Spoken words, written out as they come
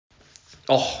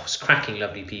It's cracking,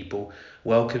 lovely people.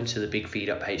 Welcome to the Big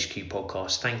Feed Up HQ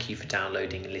podcast. Thank you for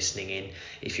downloading and listening in.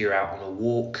 If you're out on a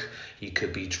walk, you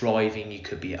could be driving, you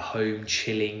could be at home,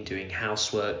 chilling, doing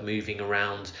housework, moving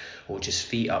around, or just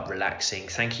feet up, relaxing.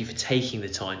 Thank you for taking the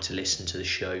time to listen to the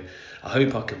show. I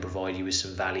hope I can provide you with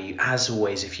some value. As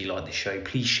always, if you like the show,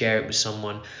 please share it with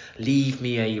someone. Leave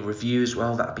me a review as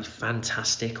well. That would be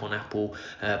fantastic on Apple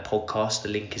Podcast. The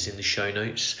link is in the show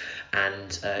notes.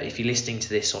 And if you're listening to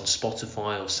this on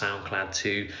Spotify or SoundCloud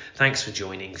too, thanks for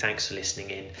joining. Thanks for listening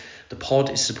in. The pod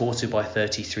is supported by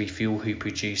 33 Fuel, who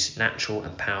produce natural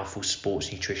and powerful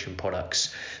sports nutrition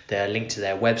products. Their link to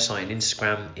their website and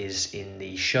Instagram is in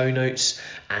the show notes,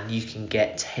 and you can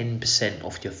get 10%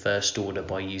 off your first order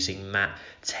by using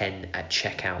Matt10 at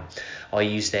checkout. I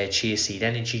use their chia seed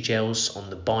energy gels on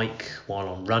the bike while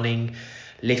I'm running.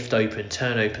 Lift open,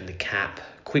 turn open the cap,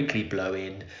 quickly blow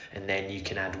in, and then you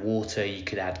can add water, you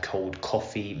could add cold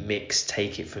coffee, mix,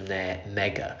 take it from there.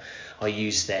 Mega. I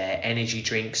use their energy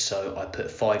drinks, so I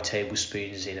put 5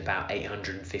 tablespoons in about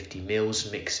 850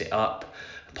 mils, mix it up.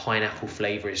 Pineapple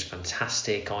flavour is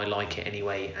fantastic. I like it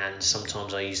anyway, and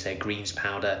sometimes I use their greens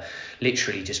powder.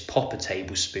 Literally just pop a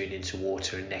tablespoon into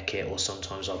water and neck it, or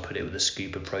sometimes I'll put it with a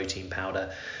scoop of protein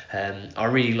powder. I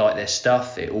really like their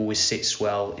stuff. It always sits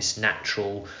well. It's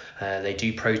natural. They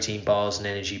do protein bars and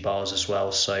energy bars as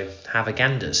well, so have a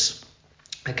ganders.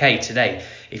 Okay, today,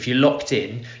 if you're locked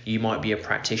in, you might be a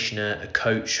practitioner, a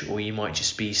coach, or you might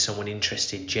just be someone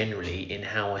interested generally in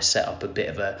how I set up a bit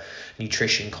of a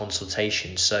nutrition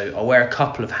consultation. So I wear a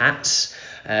couple of hats.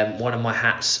 One of my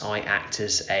hats, I act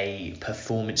as a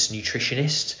performance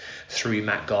nutritionist through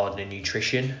Matt Gardner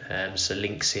Nutrition, so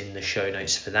links in the show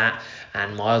notes for that.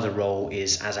 And my other role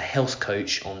is as a health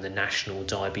coach on the National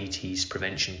Diabetes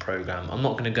Prevention Programme. I'm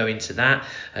not going to go into that,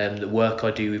 the work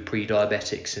I do with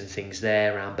pre-diabetics and things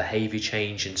there around behaviour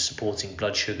change and supporting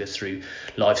blood sugar through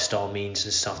lifestyle means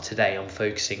and stuff. Today I'm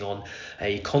focusing on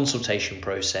a consultation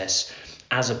process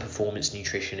as a performance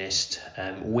nutritionist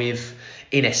with,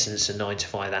 in essence, a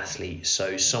 9-to-5 athlete.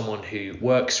 So someone who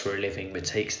works for a living but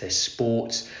takes their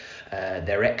sport,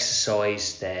 their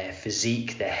exercise, their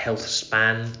physique, their health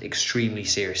span extremely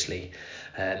seriously.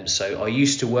 So I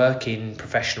used to work in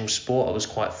professional sport. I was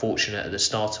quite fortunate at the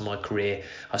start of my career.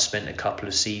 I spent a couple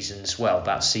of seasons,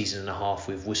 about a season and a half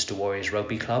with Worcester Warriors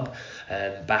Rugby Club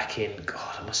back in, it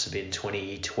must have been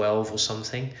 2012 or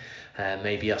something.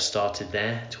 Maybe I started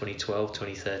there, 2012,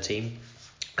 2013.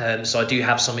 So I do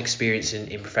have some experience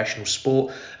in professional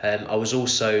sport. I was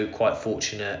also quite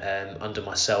fortunate under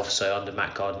myself, so under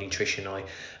Matt Gardner Nutrition, I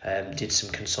did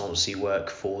some consultancy work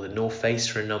for the North Face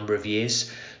for a number of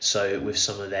years. So with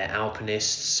some of their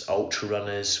alpinists, ultra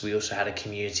runners, we also had a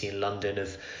community in London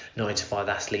of 9-to-5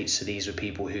 athletes. So these were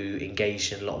people who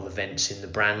engaged in a lot of events in the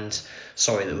brand,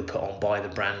 that were put on by the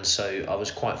brand. So I was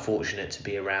quite fortunate to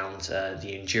be around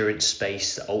the endurance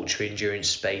space, the ultra endurance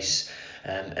space,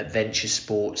 adventure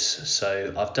sports.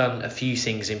 So I've done a few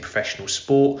things in professional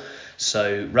sport,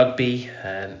 so rugby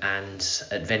and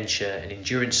adventure and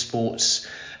endurance sports,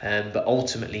 but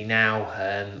ultimately now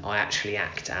I actually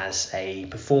act as a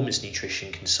performance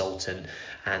nutrition consultant,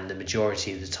 and the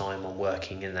majority of the time I'm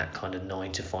working in that kind of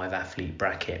 9-to-5 athlete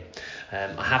bracket.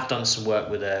 I have done some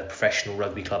work with a professional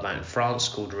rugby club out in France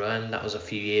called Rouen. That was a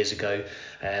few years ago.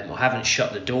 I haven't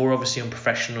shut the door obviously on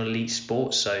professional elite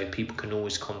sports, so people can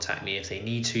always contact me if they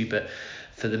need to, but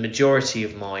for the majority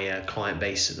of my client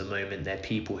base at the moment, they're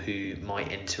people who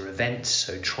might enter events,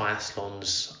 so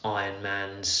triathlons,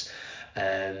 Ironmans,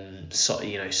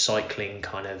 cycling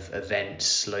kind of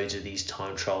events, loads of these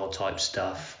time trial type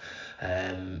stuff,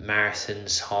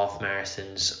 marathons, half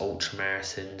marathons, ultra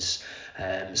marathons,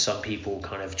 some people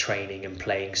kind of training and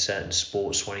playing certain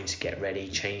sports, wanting to get ready,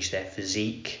 change their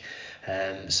physique.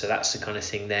 So that's the kind of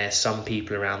thing there. Some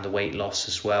people around the weight loss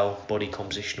as well, body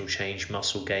compositional change,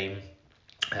 muscle gain.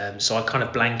 So I kind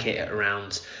of blanket it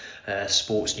around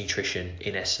sports nutrition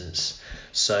in essence.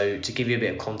 So to give you a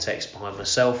bit of context behind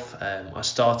myself, I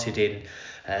started in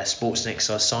sports and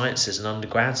exercise science as an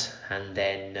undergrad, and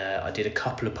then I did a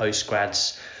couple of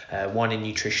postgrads, one in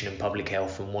nutrition and public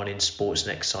health and one in sports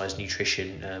and exercise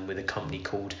nutrition with a company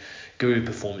called Guru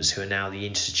Performance, who are now the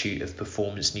Institute of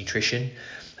Performance Nutrition.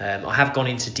 I have gone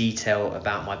into detail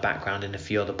about my background in a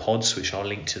few other pods, which I'll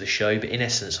link to the show, but in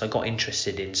essence I got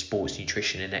interested in sports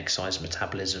nutrition and exercise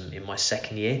metabolism in my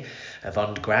second year of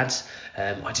undergrad.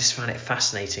 I just found it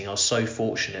fascinating. I was so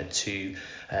fortunate to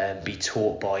be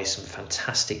taught by some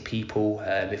fantastic people.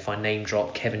 If I name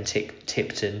drop Kevin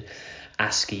Tipton,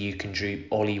 Askey Ukendroop,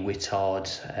 Ollie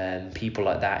Whittard, people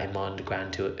like that in my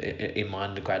undergrad.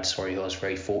 Who I was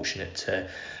very fortunate to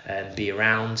be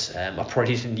around. I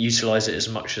probably didn't utilise it as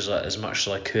much as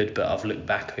I could, but I've looked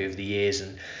back over the years,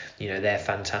 and they're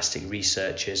fantastic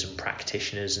researchers and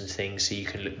practitioners and things, so you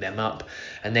can look them up.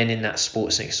 And then in that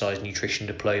sports and exercise nutrition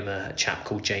diploma, a chap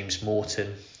called James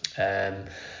Morton.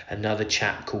 Another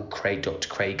chap called Dr.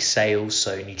 Craig Sales,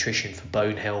 so nutrition for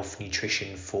bone health,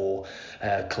 nutrition for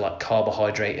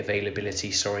carbohydrate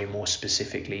availability, more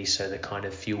specifically, so the kind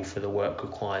of fuel for the work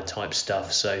required type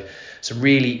stuff. So some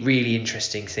really, really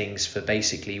interesting things for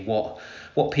basically what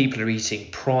people are eating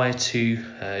prior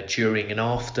to, during and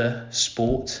after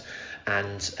sport,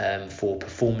 and for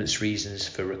performance reasons,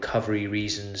 for recovery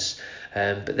reasons,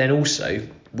 but then also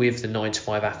with the 9 to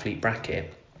 5 athlete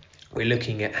bracket, we're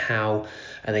looking at how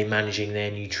are they managing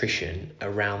their nutrition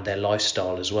around their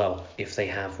lifestyle as well. If they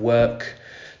have work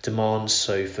demands,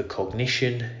 so for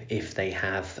cognition, if they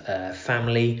have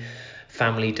family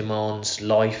demands,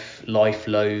 life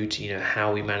load,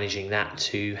 how are we managing that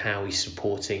too? How are we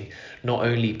supporting not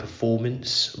only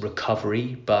performance,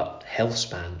 recovery, but health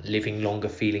span, living longer,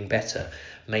 feeling better,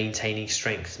 maintaining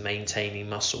strength, maintaining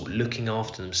muscle, looking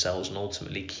after themselves, and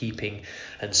ultimately keeping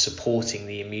and supporting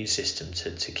the immune system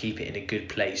to keep it in a good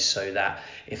place, so that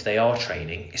if they are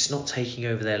training, it's not taking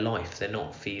over their life. They're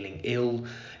not feeling ill,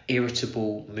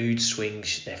 irritable, mood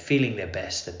swings. They're feeling their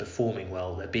best, they're performing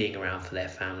well, they're being around for their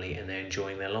family, and they're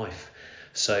enjoying their life.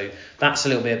 So that's a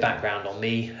little bit of background on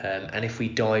me, and if we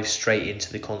dive straight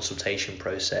into the consultation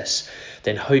process,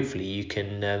 then hopefully you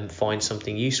can find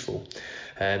something useful.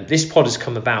 This pod has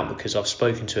come about because I've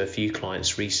spoken to a few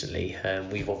clients recently.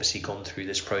 We've obviously gone through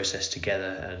this process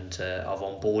together, and I've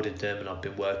onboarded them, and I've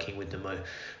been working with them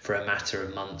for a matter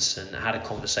of months, and I had a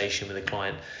conversation with a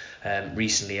client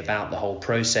recently about the whole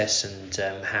process,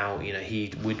 and how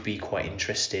he would be quite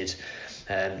interested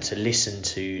to listen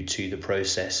to the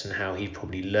process, and how he'd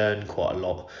probably learn quite a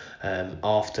lot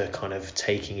after kind of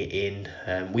taking it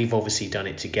in. We've obviously done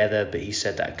it together, but he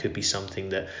said that could be something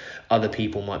that other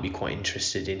people might be quite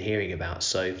interested in hearing about.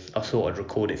 So I thought I'd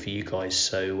record it for you guys.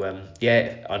 So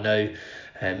I know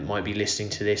might be listening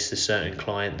to this, a certain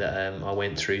client that I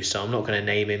went through, so I'm not going to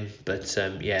name him, but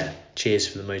cheers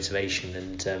for the motivation,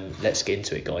 and let's get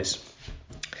into it, guys.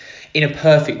 In a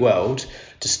perfect world,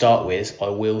 to start with, I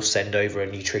will send over a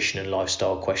nutrition and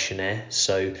lifestyle questionnaire.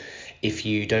 So if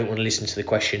you don't want to listen to the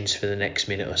questions for the next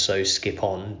minute or so, skip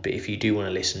on. But if you do want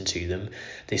to listen to them,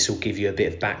 this will give you a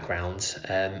bit of background.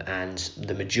 And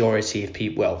the majority of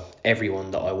people,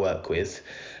 everyone that I work with,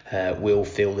 will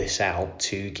fill this out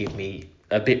to give me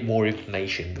a bit more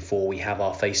information before we have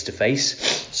our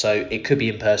face-to-face. So it could be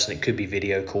in person, it could be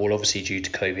video call. Obviously, due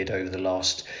to COVID over the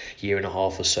last year and a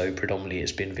half or so, predominantly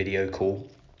it's been video call.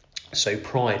 So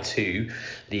prior to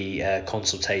the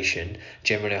consultation,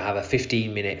 generally I'll have a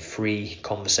 15-minute free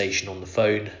conversation on the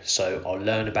phone. So I'll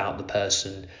learn about the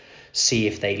person, see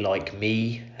if they like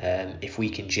me, if we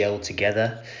can gel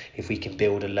together, if we can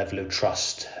build a level of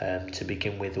trust to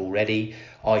begin with already.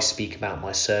 I speak about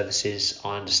my services,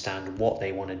 I understand what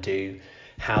they want to do,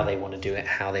 how they want to do it,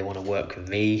 how they want to work with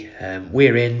me.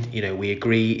 We're in, we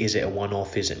agree, is it a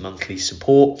one-off, is it monthly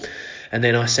support? And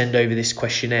then I send over this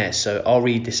questionnaire. So I'll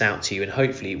read this out to you, and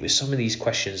hopefully with some of these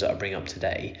questions that I bring up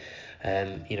today,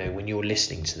 when you're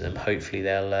listening to them, hopefully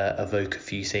they'll evoke a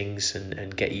few things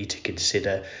and get you to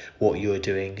consider what you're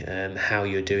doing, how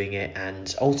you're doing it,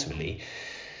 and ultimately,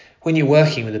 when you're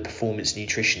working with a performance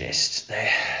nutritionist,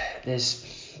 there's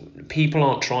people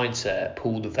aren't trying to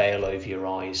pull the veil over your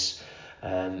eyes,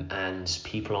 and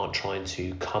people aren't trying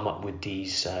to come up with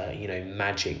these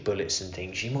magic bullets and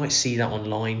things. You might see that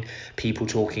online, people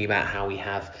talking about how we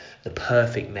have the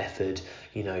perfect method,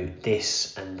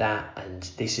 this and that, and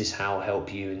this is how I'll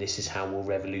help you, and this is how we'll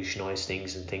revolutionize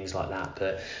things and things like that.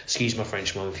 But excuse my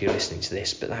French, mum, if you're listening to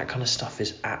this, but that kind of stuff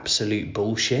is absolute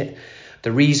bullshit.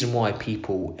 The reason why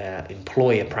people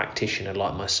employ a practitioner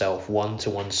like myself,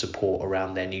 one-to-one support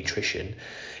around their nutrition,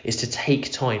 is to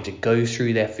take time to go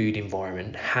through their food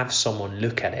environment, have someone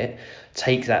look at it,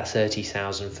 take that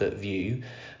 30,000 foot view,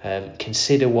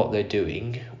 consider what they're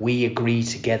doing. We agree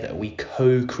together, we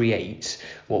co-create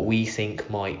what we think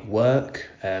might work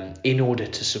in order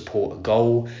to support a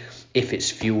goal. If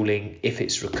it's fueling, if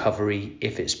it's recovery,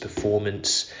 if it's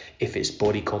performance, if it's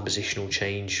body compositional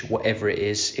change, whatever it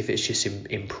is, if it's just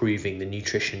improving the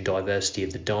nutrition diversity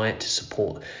of the diet to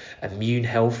support immune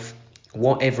health,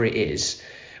 whatever it is,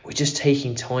 we're just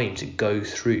taking time to go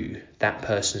through that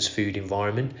person's food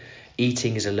environment.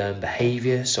 Eating is a learned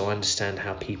behavior, so I understand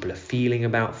how people are feeling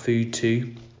about food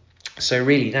too. So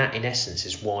really that in essence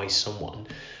is why someone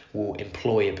will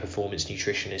employ a performance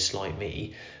nutritionist like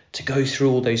me to go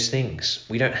through all those things.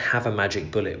 We don't have a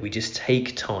magic bullet. We just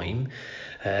take time.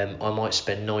 I might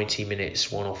spend 90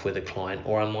 minutes one-off with a client,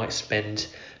 or I might spend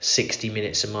 60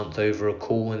 minutes a month over a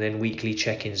call, and then weekly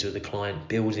check-ins with a client,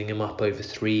 building them up over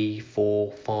 3,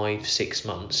 4, 5, 6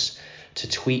 months to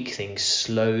tweak things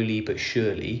slowly but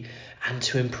surely, and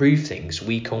to improve things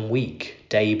week on week,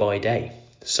 day by day.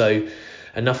 So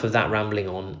enough of that rambling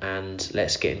on, and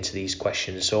let's get into these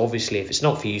questions. So obviously, if it's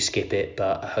not for you, skip it,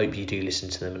 but I hope you do listen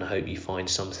to them, and I hope you find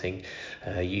something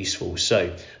useful.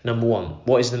 So number one,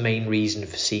 what is the main reason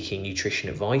for seeking nutrition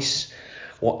advice?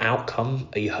 What outcome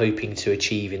are you hoping to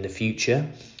achieve in the future?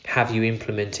 Have you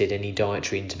implemented any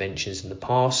dietary interventions in the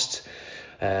past?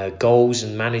 Goals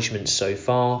and management so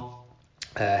far.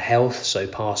 Health, so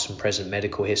past and present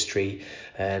medical history.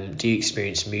 Do you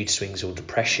experience mood swings or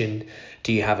depression?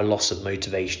 Do you have a loss of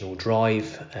motivation or drive?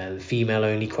 Female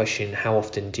only question, how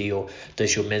often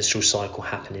does your menstrual cycle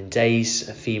happen in days?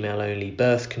 Female only.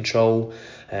 Birth control.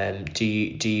 Do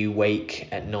you wake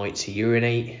at night to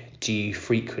urinate? Do you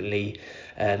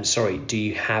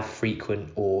have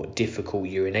frequent or difficult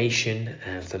urination?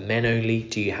 For men only.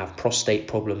 Do you have prostate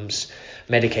problems?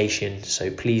 Medication, so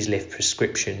please list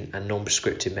prescription and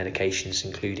non-prescriptive medications,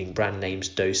 including brand names,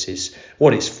 doses,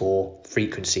 what it's for,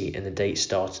 frequency, and the date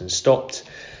started and stopped.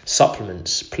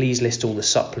 Supplements, please list all the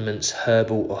supplements,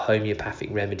 herbal or homeopathic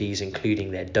remedies,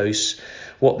 including their dose,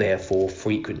 what they are for,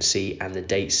 frequency, and the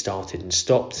date started and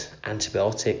stopped.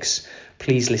 Antibiotics,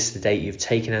 please list the date you've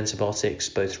taken antibiotics,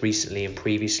 both recently and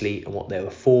previously, and what they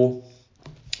were for.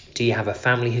 Do you have a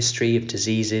family history of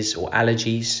diseases or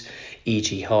allergies,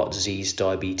 e.g. heart disease,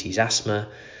 diabetes, asthma?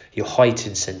 Your height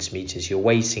in centimetres, your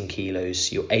weight in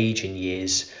kilos, your age in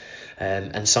years.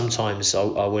 And sometimes I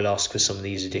will ask for some of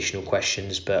these additional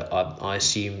questions, but I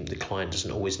assume the client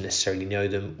doesn't always necessarily know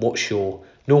them. What's your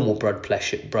normal blood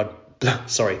pressure,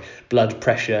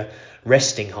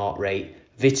 resting heart rate,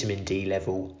 vitamin D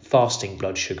level, fasting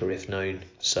blood sugar if known?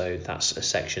 So that's a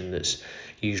section that's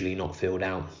usually not filled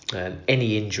out.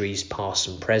 Any injuries past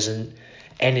and present.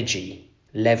 Energy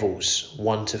levels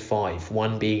 1 to 5,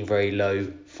 1 being very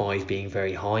low, 5 being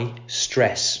very high.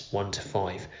 Stress 1 to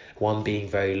 5, 1 being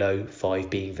very low, 5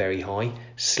 being very high.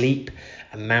 Sleep,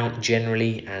 amount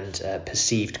generally, and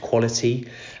perceived quality.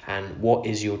 And what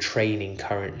is your training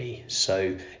currently?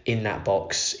 So in that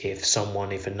box, if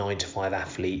a 9 to 5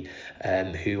 athlete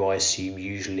who I assume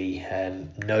usually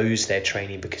knows their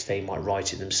training because they might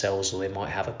write it themselves, or they might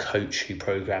have a coach who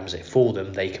programs it for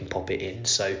them, they can pop it in.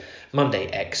 So Monday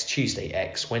X, Tuesday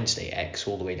X, Wednesday X,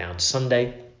 all the way down to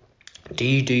Sunday. Do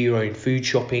you do your own food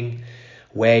shopping?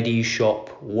 Where do you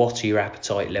shop? What are your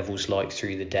appetite levels like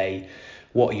through the day?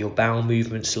 What are your bowel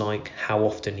movements like? How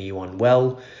often are you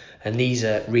unwell? And these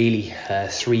are really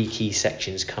 3 key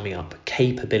sections coming up.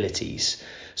 Capabilities.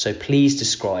 So please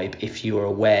describe if you are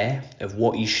aware of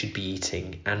what you should be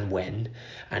eating and when,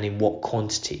 and in what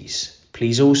quantities.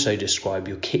 Please also describe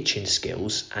your kitchen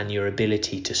skills and your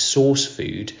ability to source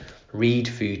food, read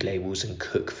food labels, and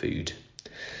cook food.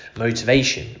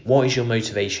 Motivation. What is your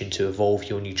motivation to evolve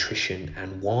your nutrition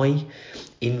and why?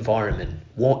 Environment.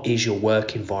 What is your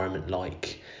work environment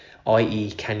like?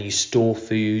 i.e., can you store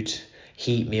food,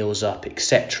 heat meals up,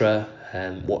 etc.?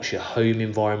 What's your home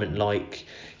environment like?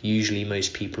 Usually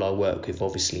most people I work with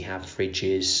obviously have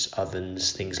fridges,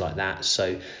 ovens, things like that.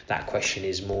 So that question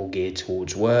is more geared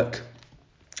towards work.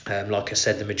 Like I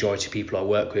said, the majority of people I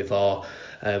work with are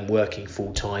working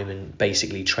full-time and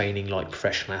basically training like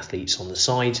professional athletes on the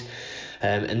side.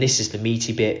 And this is the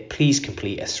meaty bit. Please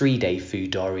complete a 3-day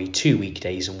food diary, 2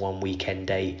 weekdays and 1 weekend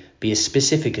day. Be as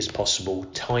specific as possible.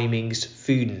 Timings,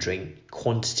 food and drink,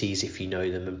 quantities if you know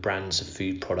them, and brands of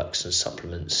food products and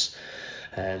supplements.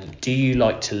 How do you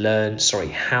like to learn?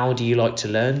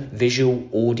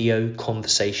 Visual, audio,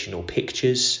 conversational,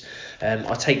 pictures.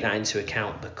 I take that into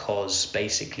account because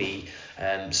basically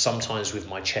sometimes with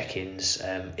my check-ins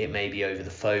it may be over the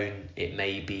phone, it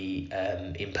may be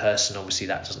in person. Obviously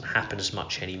that doesn't happen as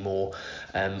much anymore,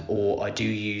 or I do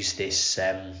use this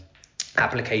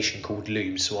application called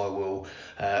Loom, so I will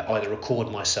either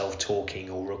record myself talking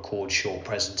or record short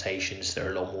presentations that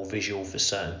are a lot more visual for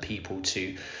certain people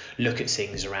to look at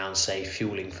things around, say,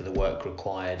 fueling for the work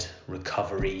required,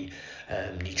 recovery,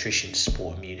 nutrition,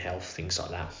 support, immune health, things like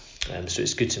that. So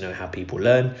it's good to know how people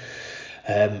learn.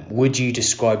 Would you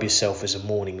describe yourself as a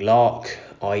morning lark,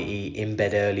 i.e. in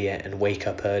bed earlier and wake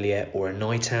up earlier, or a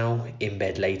night owl, in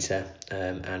bed later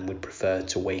and would prefer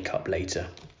to wake up later?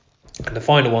 And the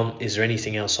final one, is there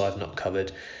anything else I've not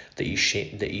covered that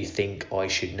you think I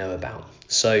should know about?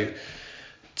 So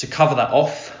to cover that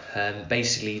off,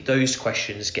 Basically, those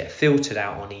questions get filtered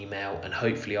out on email, and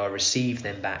hopefully I receive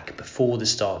them back before the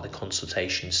start of the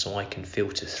consultation so I can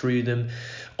filter through them.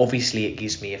 Obviously, it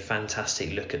gives me a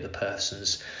fantastic look at the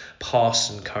person's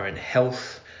past and current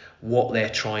health, what they're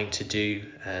trying to do,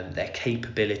 their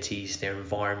capabilities, their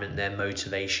environment, their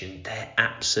motivation. They're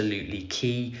absolutely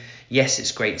key. Yes,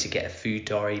 it's great to get a food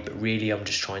diary, but really I'm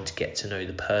just trying to get to know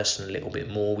the person a little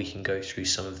bit more. We can go through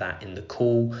some of that in the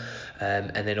call,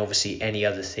 and then obviously any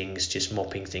other things, just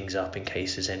mopping things up in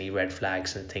case there's any red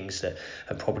flags and things that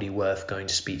are probably worth going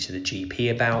to speak to the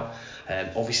GP about.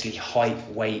 Obviously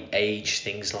height, weight, age,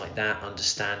 things like that,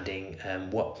 understanding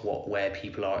where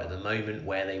people are at the moment,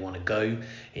 where they want to go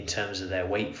in terms of their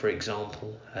weight, for example.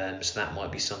 So that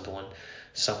might be someone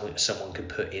could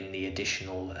put in the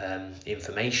additional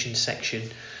information section.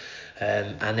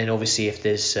 And then obviously if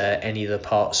there's any other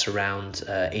parts around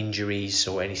injuries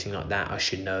or anything like that I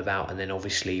should know about. And then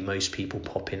obviously most people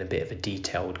pop in a bit of a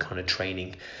detailed kind of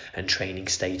training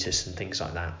status and things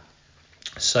like that.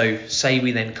 So say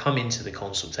we then come into the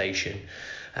consultation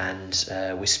and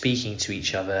we're speaking to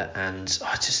each other, and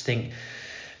I just think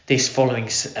this following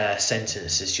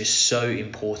sentence is just so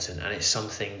important, and it's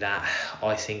something that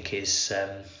I think is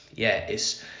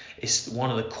it's one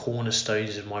of the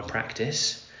cornerstones of my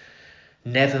practice.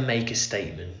 Never make a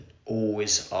statement,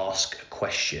 always ask a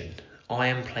question. I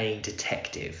am playing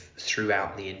detective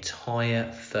throughout the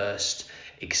entire first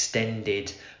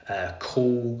extended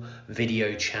call,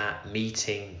 video chat,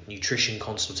 meeting, nutrition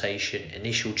consultation,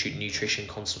 initial nutrition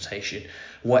consultation,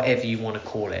 whatever you want to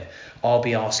call it. I'll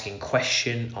be asking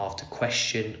question after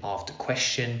question after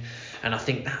question, and I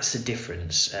think that's the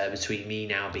difference between me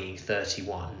now being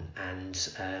 31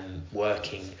 and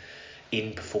working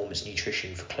in performance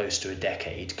nutrition for close to a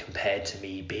decade compared to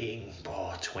me being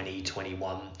 20,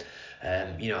 21,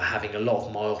 having a lot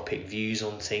of myopic views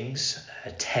on things,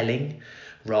 telling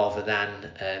rather than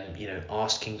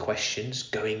asking questions,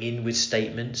 going in with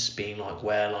statements, being like,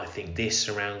 well, I think this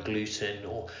around gluten,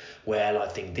 or well, I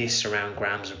think this around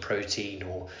grams of protein,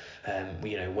 or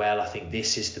well, I think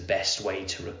this is the best way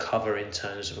to recover in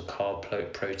terms of a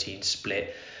carb protein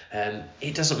split.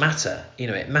 It doesn't matter.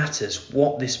 It matters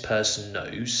what this person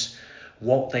knows,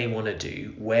 what they want to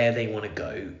do, where they want to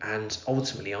go, and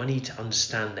ultimately I need to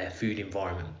understand their food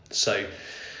environment. So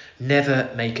never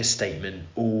make a statement,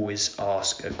 always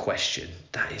ask a question.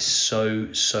 That is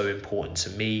so, so important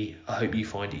to me. I hope you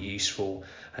find it useful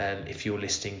if you're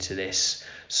listening to this.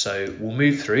 So we'll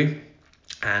move through.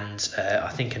 And I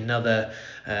think another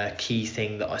key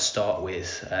thing that I start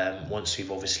with, once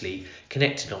we've obviously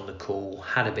connected on the call,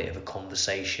 had a bit of a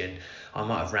conversation, I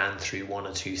might have ran through one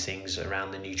or two things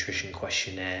around the nutrition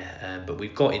questionnaire, but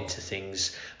we've got into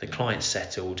things, the client's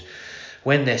settled.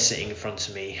 When they're sitting in front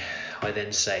of me, I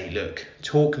then say, look,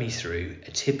 talk me through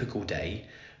a typical day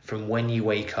from when you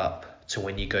wake up to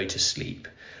when you go to sleep.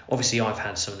 Obviously, I've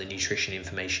had some of the nutrition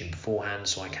information beforehand,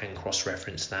 so I can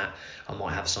cross-reference that. I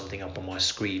might have something up on my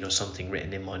screen or something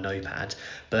written in my notepad.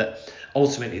 But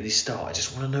ultimately, at the start, I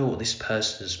just want to know what this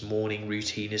person's morning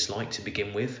routine is like to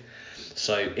begin with.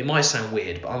 So it might sound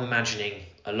weird, but I'm imagining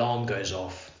alarm goes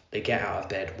off, they get out of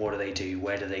bed, what do they do,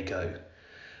 where do they go?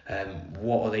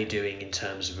 What are they doing in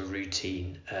terms of a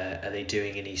routine? Are they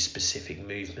doing any specific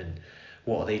movement?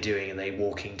 What are they doing? Are they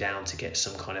walking down to get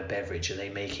some kind of beverage? Are they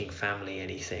making family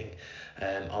anything?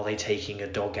 Are they taking a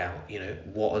dog out?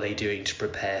 What are they doing to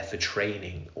prepare for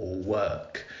training or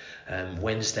work?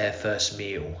 When's their first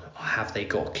meal? Have they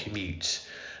got commute?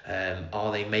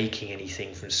 Are they making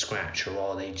anything from scratch, or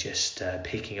are they just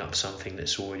picking up something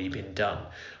that's already been done?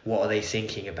 What are they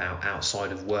thinking about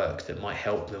outside of work that might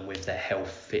help them with their health,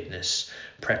 fitness,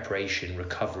 preparation,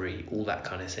 recovery, all that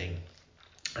kind of thing?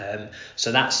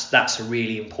 So that's a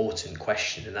really important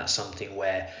question, and that's something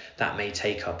where that may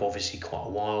take up obviously quite a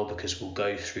while, because we'll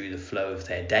go through the flow of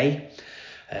their day,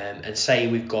 and say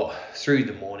we've got through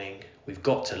the morning, we've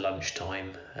got to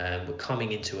lunchtime, we're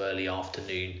coming into early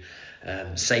afternoon.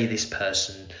 Say this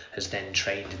person has then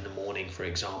trained in the morning, for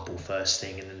example, first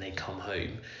thing, and then they come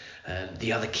home.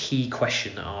 The other key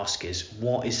question to ask is,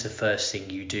 what is the first thing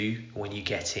you do when you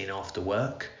get in after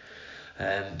work?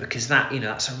 Because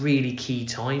that's a really key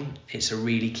time. It's a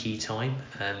really key time,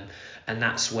 and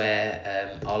that's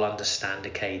where I'll understand,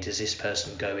 okay, does this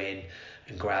person go in,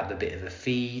 and grab a bit of a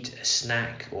feed, a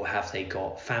snack, or have they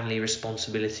got family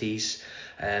responsibilities,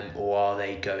 or are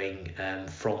they going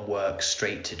from work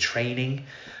straight to training?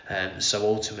 So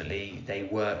ultimately they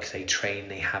work, they train,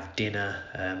 they have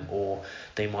dinner, or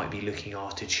they might be looking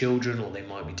after children, or they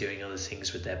might be doing other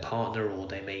things with their partner, or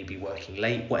they may be working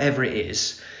late, whatever it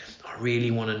is. I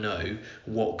really want to know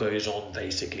what goes on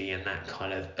basically in that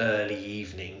kind of early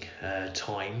evening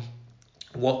time,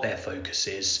 what their focus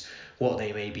is, what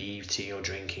they may be eating or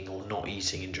drinking or not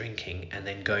eating and drinking, and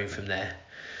then going from there.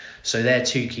 So they're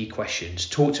two key questions.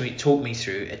 Talk me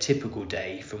through a typical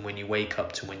day from when you wake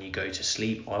up to when you go to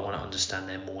sleep. I want to understand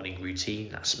their morning routine.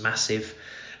 That's massive.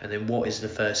 And then what is the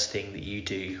first thing that you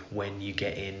do when you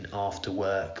get in after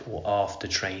work or after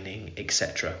training,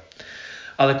 etc.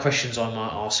 Other questions I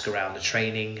might ask around the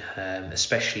training,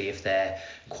 especially if they're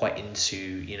quite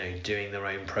into, doing their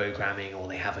own programming, or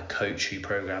they have a coach who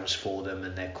programs for them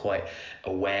and they're quite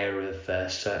aware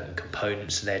of certain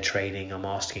components of their training. I'm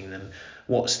asking them,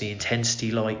 what's the intensity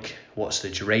like? What's the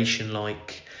duration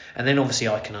like? And then obviously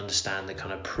I can understand the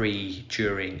kind of pre,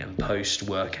 during and post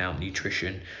workout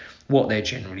nutrition, what they're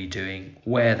generally doing,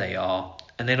 where they are.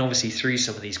 And then obviously through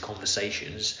some of these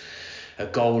conversations, a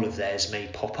goal of theirs may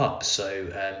pop up. So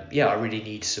I really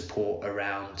need support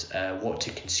around what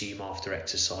to consume after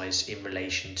exercise in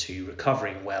relation to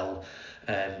recovering well,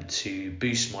 to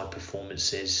boost my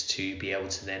performances, to be able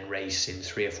to then race in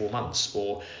 3 or 4 months.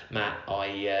 Or Matt,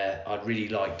 I'd really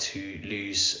like to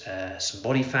lose some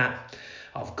body fat.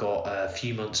 I've got a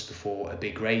few months before a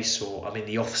big race, or I'm in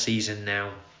the off season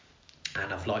now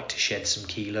and I'd like to shed some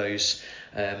kilos.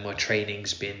 My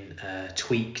training's been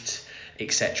tweaked,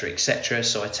 etc.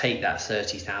 So I take that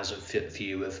 30,000 foot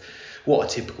view of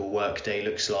what a typical work day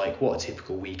looks like, what a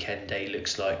typical weekend day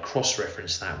looks like,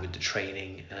 cross-reference that with the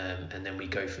training, and then we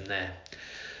go from there.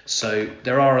 So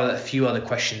there are a few other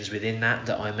questions within that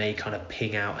I may kind of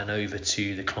ping out and over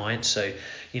to the client. So,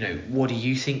 what do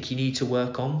you think you need to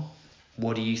work on?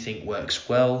 What do you think works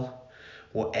well?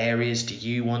 What areas do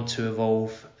you want to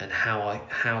evolve, and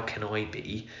how can I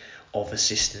be of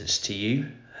assistance to you?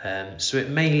 So it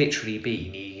may literally be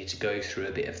needing to go through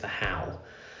a bit of the how.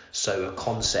 So a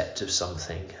concept of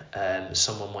something.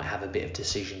 Someone might have a bit of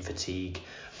decision fatigue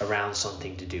around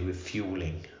something to do with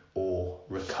fueling or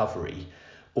recovery,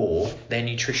 or their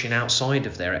nutrition outside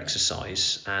of their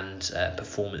exercise and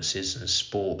performances and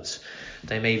sport.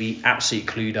 They may be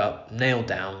absolutely clued up, nailed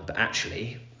down, but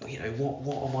actually,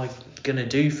 what am I going to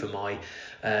do for my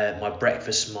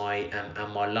breakfast,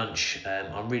 and my lunch?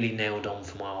 I'm really nailed on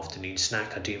for my afternoon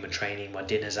snack. I do my training, my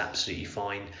dinner's absolutely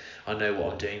fine. I know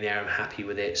what I'm doing there, I'm happy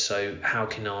with it. So how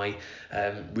can I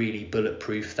really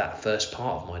bulletproof that first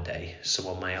part of my day,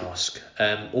 someone may ask.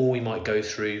 Or we might go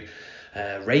through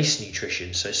race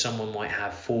nutrition. So someone might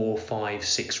have 4, 5,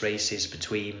 6 races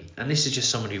between, and this is just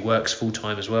someone who works full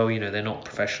time as well, they're not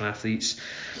professional athletes,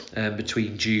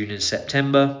 between June and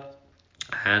September,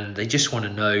 and they just want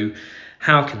to know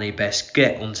how can they best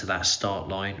get onto that start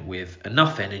line with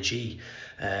enough energy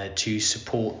to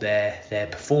support their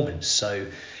performance. So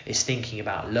it's thinking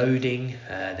about loading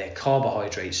their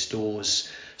carbohydrate stores.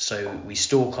 So we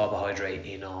store carbohydrate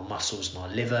in our muscles and our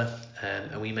liver,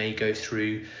 and we may go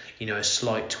through a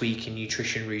slight tweak in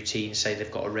nutrition routine. Say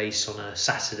they've got a race on a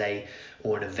Saturday,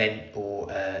 or an event,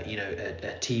 or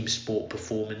a team sport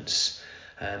performance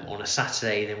on a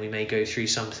Saturday, then we may go through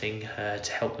something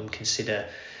to help them consider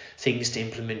things to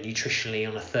implement nutritionally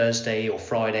on a Thursday or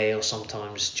Friday, or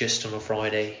sometimes just on a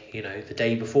Friday, the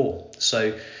day before.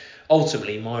 So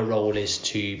ultimately my role is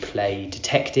to play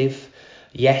detective.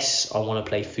 Yes, I want to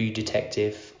play food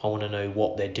detective. I want to know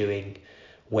what they're doing,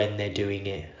 when they're doing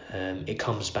it. It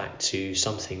comes back to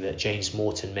something that James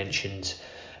Morton mentioned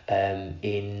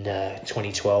in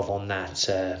 2012 on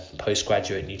that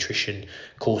postgraduate nutrition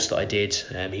course that I did.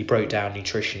 He broke down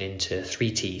nutrition into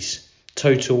 3 T's: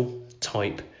 total,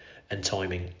 type, and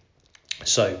timing.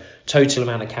 So total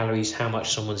amount of calories, how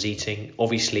much someone's eating.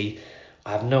 Obviously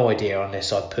I have no idea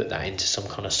unless I put that into some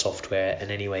kind of software,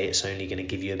 and anyway it's only going to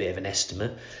give you a bit of an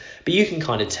estimate. But you can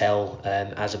kind of tell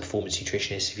as a performance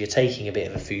nutritionist, if you're taking a bit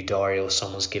of a food diary or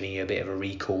someone's giving you a bit of a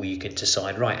recall, you can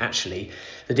decide, right, actually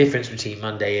the difference between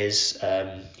Monday is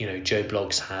Joe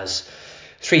Bloggs has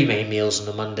 3 main meals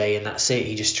on a Monday and that's it.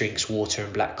 He just drinks water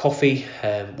and black coffee,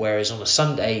 whereas on a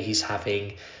Sunday he's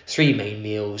having 3 main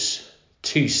meals,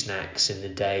 2 snacks in the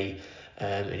day,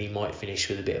 and he might finish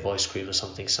with a bit of ice cream or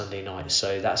something Sunday night.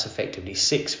 So that's effectively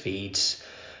 6 feeds.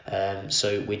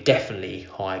 So we're definitely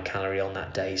higher calorie on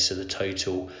that day, so the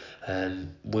total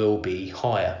will be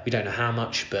higher. We don't know how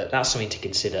much, but that's something to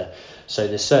consider. So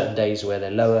there's certain days where they're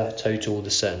lower total,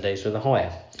 there's certain days where they're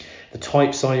higher. The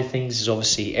type side of things is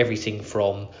obviously everything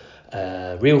from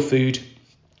real food,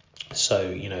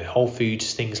 so whole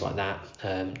foods, things like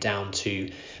that, down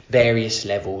to various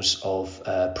levels of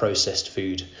processed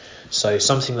food. So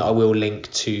something that I will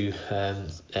link to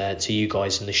you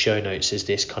guys in the show notes is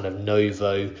this kind of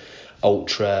Novo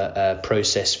Ultra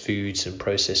processed foods and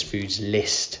processed foods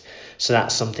list. So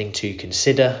that's something to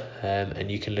consider,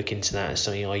 and you can look into that. As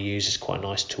something I use. It's quite a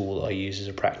nice tool that I use as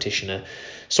a practitioner.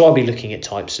 So I'll be looking at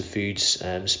types of foods,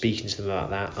 speaking to them about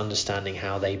that, understanding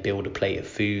how they build a plate of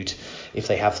food, if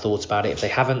they have thought about it. If they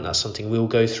haven't, that's something we'll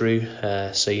go through.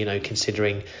 So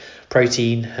considering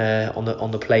protein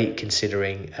on the plate,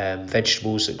 considering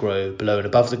vegetables that grow below and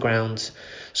above the ground.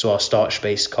 So our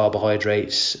starch-based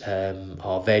carbohydrates,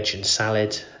 our veg and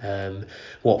salad,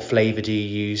 what flavour do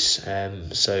you use?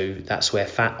 So that's where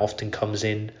fat often comes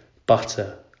in,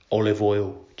 butter, olive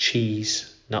oil,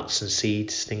 cheese, nuts and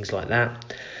seeds, things like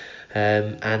that.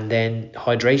 And then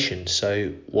hydration,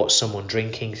 so what's someone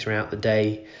drinking throughout the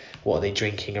day? What are they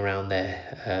drinking around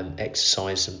their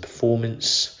exercise and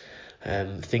performance?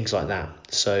 Things like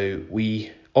that. So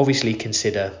we obviously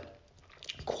consider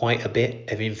quite a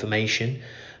bit of information,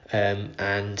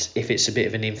 and if it's a bit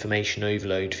of an information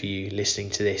overload for you listening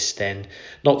to this, then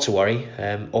not to worry.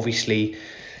 Obviously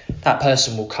that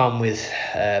person will come with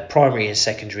primary and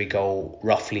secondary goal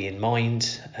roughly in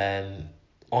mind.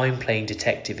 I'm playing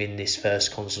detective in this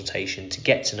first consultation to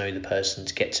get to know the person,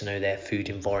 to get to know their food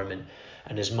environment,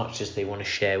 and as much as they want to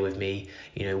share with me,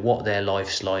 what their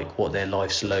life's like, what their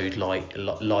life's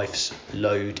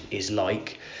load is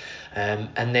like.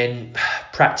 And then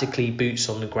practically boots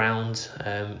on the ground,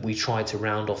 we try to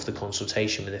round off the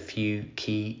consultation with a few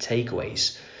key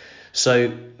takeaways.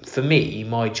 So for me,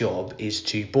 my job is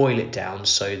to boil it down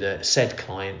so that said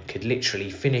client could literally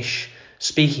finish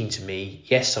speaking to me.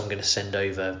 Yes, I'm going to send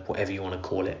over whatever you want to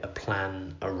call it, a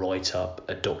plan, a write-up,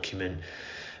 a document.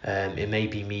 It may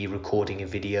be me recording a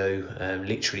video,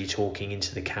 literally talking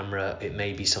into the camera. It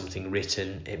may be something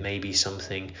written. It may be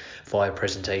something via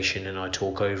presentation and I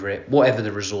talk over it. Whatever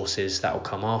the resource is, that will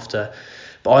come after.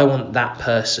 But I want that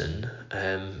person,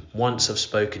 once I've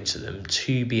spoken to them,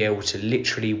 to be able to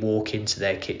literally walk into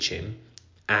their kitchen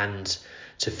and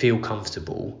to feel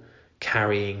comfortable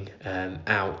carrying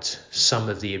out some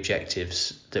of the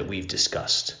objectives that we've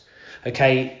discussed.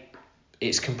 Okay,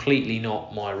 it's completely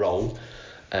not my role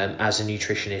as a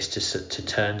nutritionist to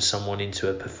turn someone into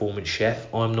a performance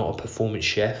chef. I'm not a performance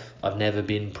chef. I've never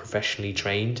been professionally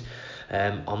trained.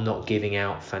 I'm not giving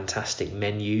out fantastic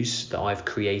menus that I've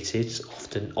created.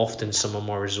 Often some of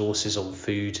my resources on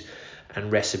food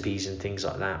and recipes and things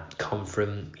like that come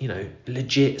from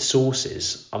legit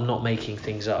sources. I'm not making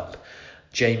things up.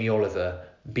 Jamie Oliver,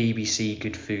 BBC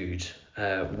Good Food,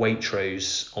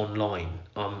 Waitrose online.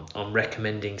 I'm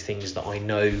recommending things that I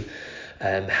know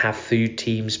have food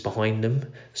teams behind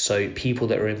them, so people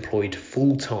that are employed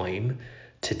full time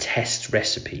to test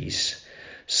recipes.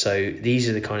 So these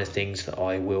are the kind of things that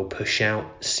I will push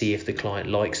out, see if the client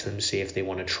likes them, see if they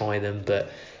want to try them. But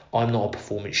I'm not a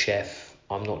performance chef.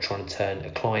 I'm not trying to turn a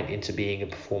client into being a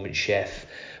performance chef,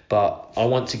 but I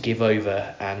want to give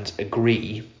over and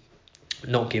agree,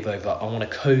 not give over, I want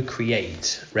to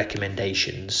co-create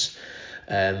recommendations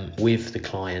with the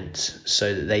client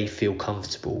so that they feel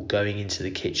comfortable going into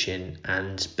the kitchen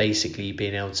and basically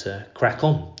being able to crack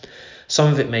on.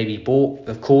 Some of it may be bought,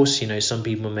 of course, some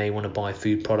people may want to buy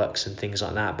food products and things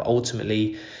like that, but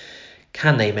ultimately,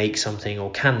 can they make something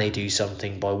or can they do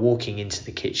something by walking into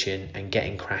the kitchen and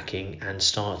getting cracking and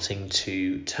starting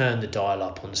to turn the dial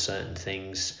up on certain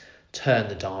things, turn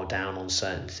the dial down on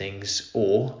certain things,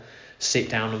 or sit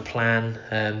down and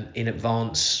plan in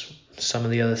advance some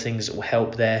of the other things that will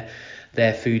help their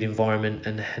food environment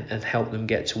and help them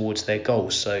get towards their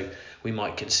goals. So we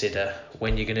might consider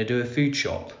when you're going to do a food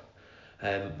shop,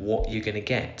 what you're going to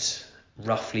get,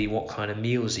 roughly what kind of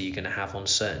meals are you going to have on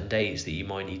certain days that you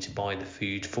might need to buy the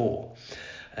food for,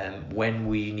 when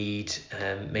we need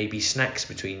maybe snacks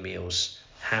between meals,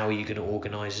 how are you going to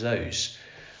organise those?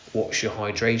 What's your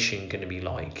hydration going to be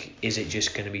like? Is it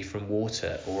just going to be from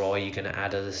water, or are you going to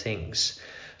add other things?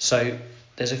 So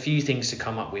there's a few things to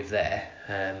come up with there,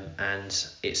 and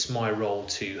it's my role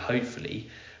to hopefully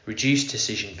reduce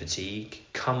decision fatigue,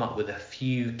 come up with a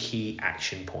few key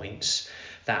action points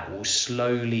that will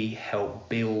slowly help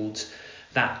build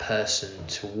that person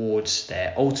towards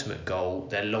their ultimate goal,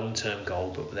 their long-term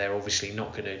goal, but they're obviously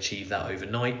not going to achieve that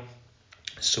overnight.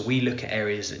 So we look at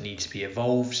areas that need to be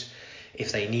evolved.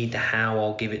 If they need the how,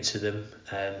 I'll give it to them.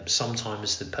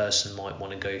 Sometimes the person might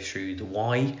want to go through the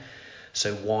why.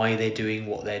 So why they're doing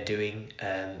what they're doing,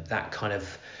 that kind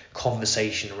of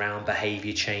conversation around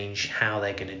behavior change, how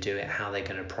they're going to do it, how they're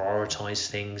going to prioritize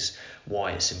things,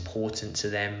 why it's important to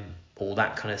them, all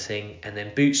that kind of thing. And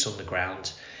then boots on the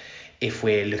ground, if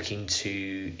we're looking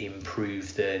to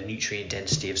improve the nutrient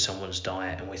density of someone's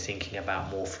diet and we're thinking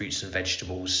about more fruits and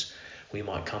vegetables, we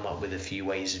might come up with a few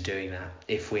ways of doing that.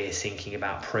 If we're thinking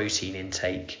about protein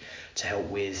intake to help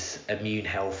with immune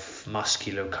health,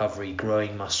 muscular recovery,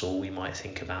 growing muscle, we might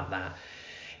think about that.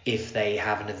 If they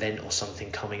have an event or something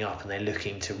coming up and they're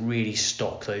looking to really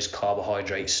stock those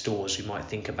carbohydrate stores, we might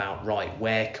think about, right,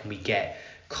 where can we get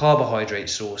carbohydrate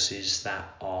sources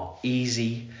that are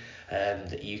easy,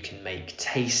 that you can make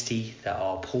tasty, that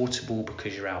are portable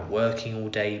because you're out working all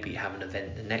day but you have an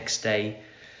event the next day.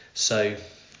 So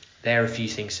there are a few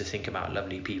things to think about,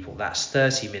 lovely people. That's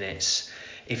 30 minutes.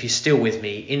 If you're still with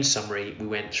me, in summary, we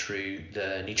went through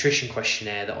the nutrition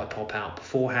questionnaire that I pop out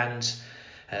beforehand.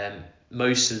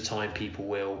 Most of the time people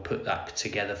will put that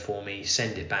together for me,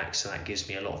 send it back, so that gives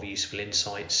me a lot of useful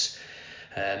insights.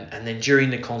 And then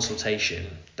during the consultation,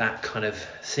 that kind of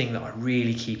thing that I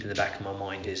really keep in the back of my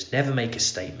mind is never make a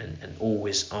statement and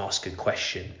always ask a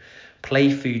question.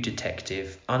 Play food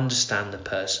detective, understand the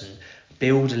person,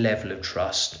 build a level of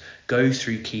trust, go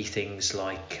through key things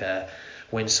like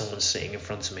when someone's sitting in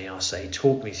front of me, I'll say,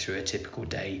 talk me through a typical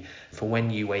day from when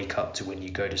you wake up to when you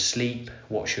go to sleep.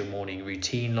 What's your morning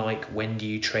routine like? When do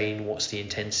you train? What's the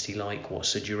intensity like?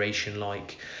 What's the duration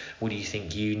like? What do you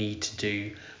think you need to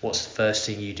do? What's the first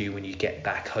thing you do when you get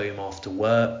back home after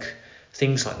work?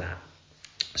 Things like that.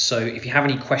 So if you have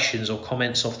any questions or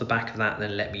comments off the back of that,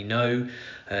 then let me know.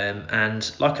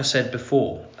 And like I said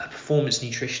before, a performance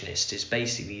nutritionist is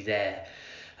basically there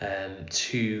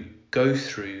to go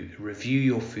through, review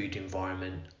your food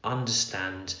environment,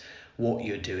 understand what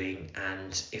you're doing,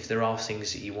 and if there are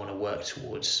things that you want to work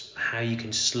towards, how you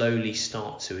can slowly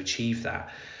start to achieve that.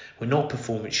 We're not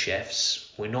performance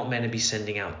chefs. We're not meant to be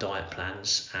sending out diet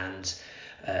plans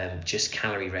and just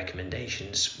calorie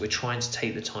recommendations. We're trying to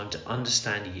take the time to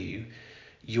understand you,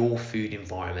 your food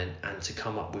environment, and to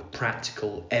come up with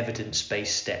practical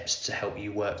evidence-based steps to help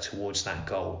you work towards that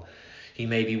goal. You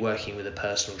may be working with a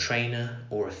personal trainer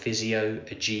or a physio,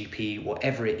 a GP,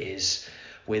 whatever it is.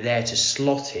 We're there to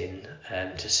slot in,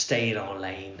 to stay in our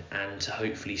lane, and to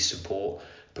hopefully support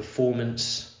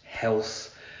performance,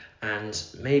 health, and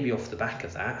maybe off the back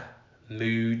of that,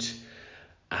 mood,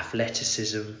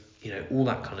 athleticism, all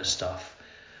that kind of stuff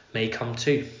may come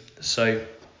too. So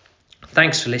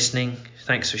thanks for listening.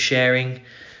 Thanks for sharing.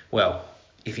 Well,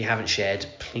 if you haven't shared,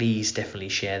 please definitely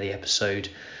share the episode.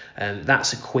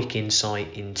 That's a quick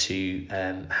insight into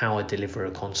how I deliver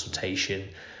a consultation.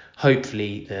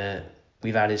 Hopefully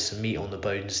we've added some meat on the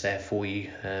bones there for you.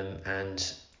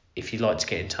 And if you'd like to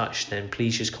get in touch, then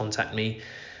please just contact me.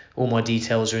 All my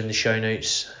details are in the show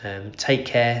notes. Take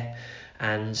care,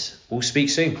 and we'll speak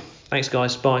soon. Thanks,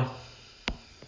 guys. Bye.